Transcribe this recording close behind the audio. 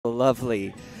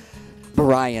lovely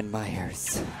Brian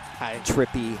Myers. Hi.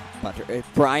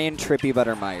 Brian Trippy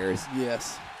Butter Myers.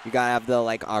 Yes. You gotta have the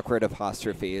like awkward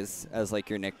apostrophes as like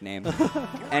your nickname.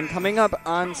 And coming up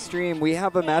on stream, we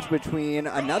have a match between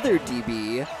another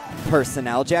DB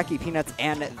personnel, Jackie Peanuts,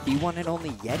 and the one and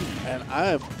only Yeti. And I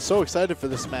am so excited for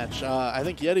this match. I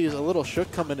think Yeti is a little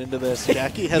shook coming into this.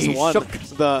 Jackie has won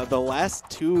the last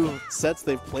 2 sets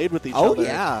they've played with each other. Oh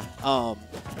yeah.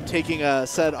 Taking a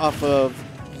set off of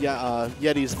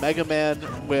Yeti's Mega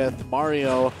Man with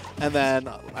Mario, and then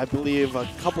I believe a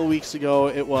couple weeks ago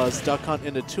it was Duck Hunt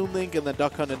into Toon Link and then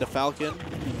Duck Hunt into Falcon.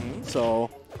 So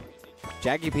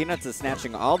Jackie Peanuts is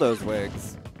snatching all those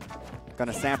wigs.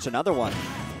 Gonna snatch another one.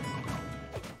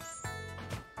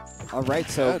 All right,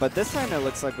 so but this time it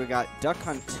looks like we got Duck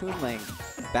Hunt Toon Link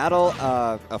battle,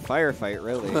 a firefight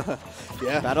really.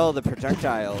 Yeah. Battle of the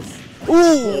projectiles.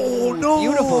 Ooh, no!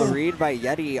 Beautiful read by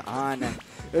Yeti on.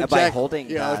 By holding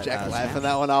that, Jack laughing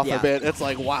that one off a bit. It's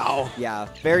like, wow. Yeah,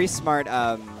 very smart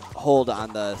hold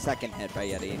on the second hit by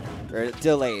Yeti. Or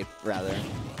delayed, rather.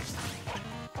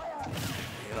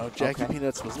 You know, Jackie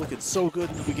Peanuts was looking so good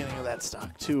in the beginning of that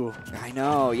stock, too. I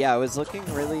know. Yeah, it was looking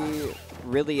really,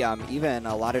 really even.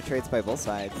 A lot of trades by both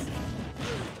sides.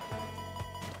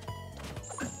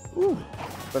 Ooh.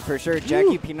 But for sure,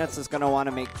 Jackie Peanuts is going to want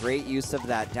to make great use of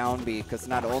that down B, because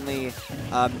not only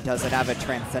does it have a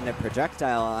transcendent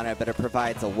projectile on it, but it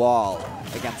provides a wall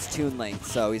against Toon Link.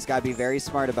 So he's got to be very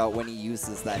smart about when he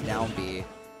uses that down B,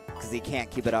 because he can't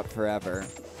keep it up forever.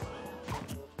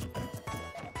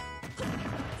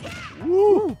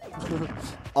 Woo!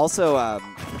 Also,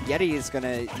 Yeti is going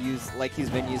to use, like he's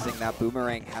been using, that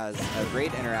boomerang has a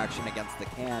great interaction against the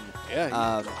can.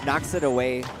 Yeah. Knocks it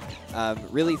away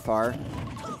really far.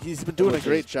 He's been doing a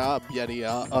great job, Yeti,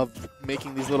 of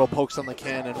making these little pokes on the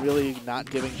can and really not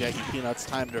giving Jackie Peanuts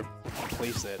time to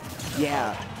place it.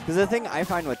 Yeah, because the thing I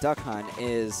find with Duck Hunt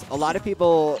is a lot of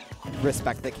people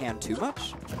respect the can too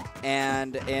much,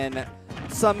 and in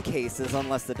some cases,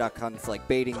 unless the Duck Hunt's like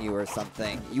baiting you or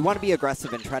something, you want to be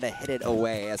aggressive and try to hit it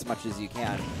away as much as you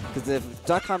can. Because if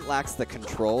Duck Hunt lacks the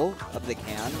control of the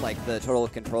can, like the total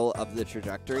control of the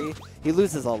trajectory, he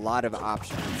loses a lot of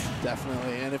options.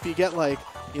 Definitely, and if you get like,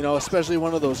 you know, especially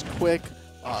one of those quick,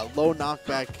 low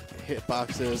knockback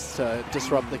hitboxes to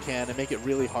disrupt the can and make it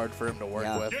really hard for him to work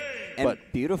with. And but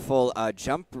beautiful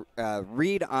jump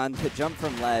read on the jump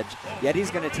from ledge.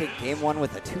 Yeti's going to take game 1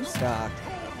 with a 2-stock.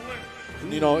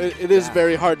 You know, it is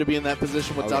very hard to be in that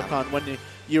position with Duck Hunt when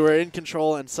you were in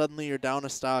control and suddenly you're down a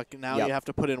stock. Now you have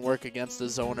to put in work against a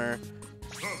zoner.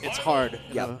 It's hard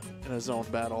in a zone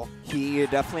battle. He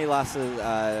definitely lost his,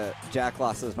 Jack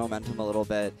lost his momentum a little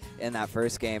bit in that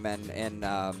first game, and in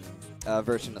a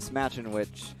version of Smash in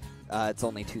which it's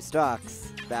only 2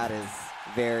 stocks. That is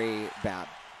very bad.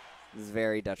 This is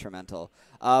very detrimental.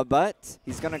 But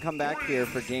he's going to come back here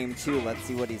for game 2. Let's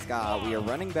see what he's got. We are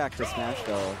running back to Smash,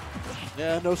 though.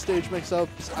 Yeah, no stage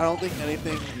mix-ups. I don't think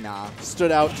anything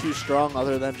stood out too strong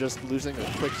other than just losing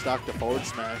a quick stock to forward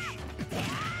smash.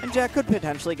 And Jack could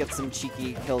potentially get some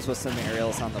cheeky kills with some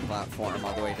aerials on the platform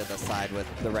all the way to the side with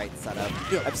the right setup.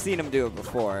 Yep. I've seen him do it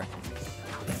before.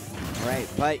 Right,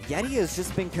 but Yeti has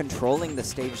just been controlling the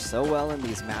stage so well in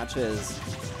these matches,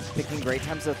 picking great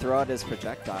times to throw out his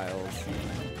projectiles.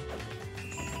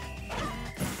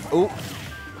 Ooh.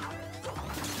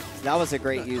 That was a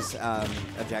great use of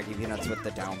Jackie Peanuts with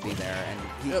the down B there.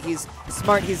 And he's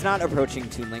smart. He's not approaching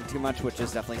Toon Link too much, which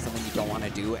is definitely something you don't want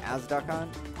to do as Duck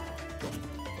Hunt.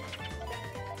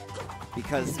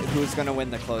 Because who's going to win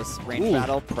the close range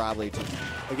battle? Probably Toon Link.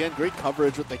 Again, great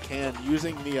coverage with the can,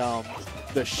 using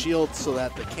the shield so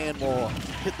that the can will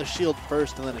hit the shield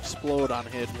first and then explode on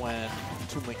hit when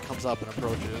Toon Link comes up and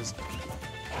approaches.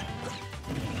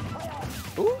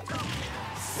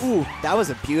 Ooh, that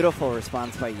was a beautiful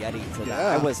response by Yeti to that.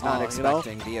 I was not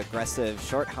expecting the aggressive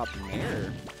short hop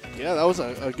nair. Yeah, that was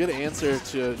a good answer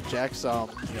to Jack's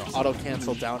auto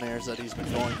cancel down airs that he's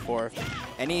been going for.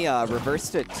 And he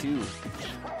reversed it too.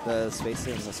 The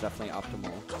spacing was definitely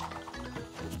optimal.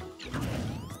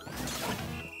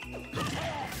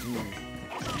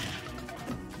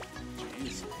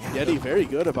 Yeti very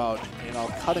good about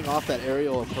cutting off that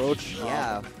aerial approach.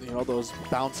 Yeah. Those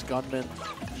bounce gunmen.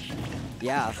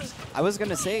 Yeah, I was going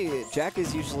to say, Jack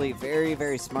is usually very,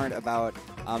 very smart about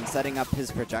setting up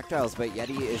his projectiles, but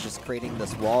Yeti is just creating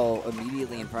this wall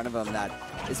immediately in front of him that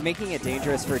is making it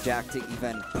dangerous for Jack to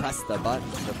even press the button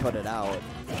to put it out.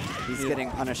 He's getting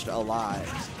punished a lot.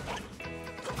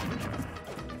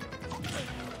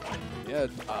 Yeah,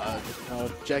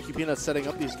 Jackie Peanut setting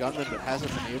up these gunmen, but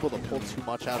hasn't been able to pull too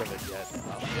much out of it yet.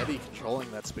 Yeti controlling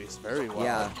that space very well.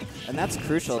 Yeah, and that's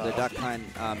crucial to Duck Hunt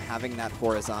having that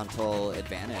horizontal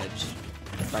advantage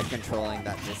by controlling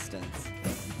that distance.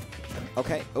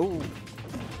 Okay, oh,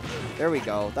 there we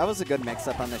go. That was a good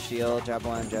mix-up on the shield. Jab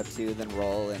 1, jab 2, then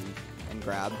roll and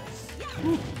grab.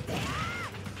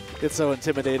 It's so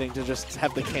intimidating to just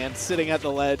have the can sitting at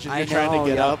the ledge and you're I trying to know,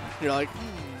 get yep. up. You're like,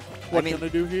 what can I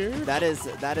do here? That is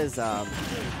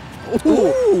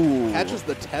Ooh. Catches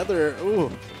the tether. Ooh.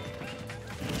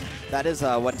 That is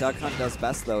what Duck Hunt does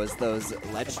best, though, is those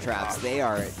ledge traps. They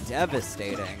are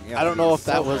devastating. I don't know if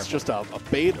that was just a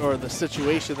bait or the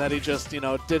situation that he just, did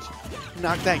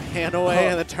knock that can away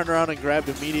and then turn around and grabbed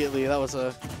immediately. That was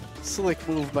a slick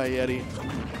move by Yeti.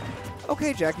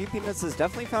 Okay, Jackie Peanuts has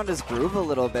definitely found his groove a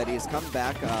little bit. He's come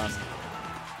back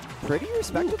pretty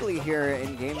respectably here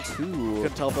in game 2.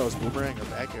 Couldn't tell if that was boomerang or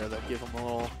back air that gave him a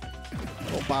little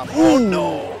bop. Oh,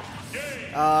 no!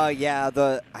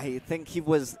 Yeah, I think he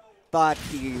thought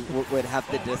he would have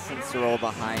the distance to roll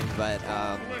behind, but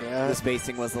the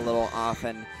spacing was a little off,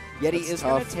 and Yeti is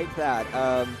going to take that.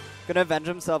 Going to avenge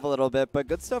himself a little bit, but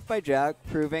good stuff by Jack,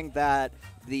 proving that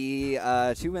the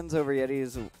 2 wins over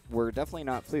Yetis were definitely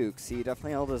not flukes. He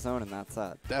definitely held his own in that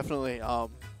set. Definitely.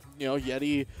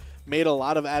 Yeti made a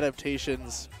lot of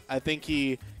adaptations. I think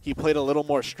he played a little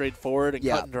more straightforward and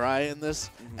cut and dry in this,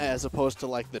 as opposed to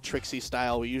like the tricksy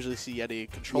style we usually see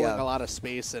Yeti controlling a lot of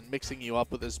space and mixing you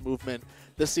up with his movement.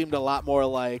 This seemed a lot more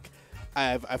like,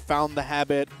 I've found the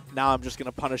habit, now I'm just going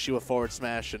to punish you with forward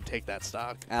smash and take that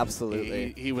stock.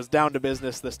 Absolutely. He was down to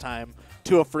business this time,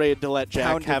 too afraid to let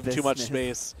Jack have too much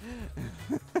space.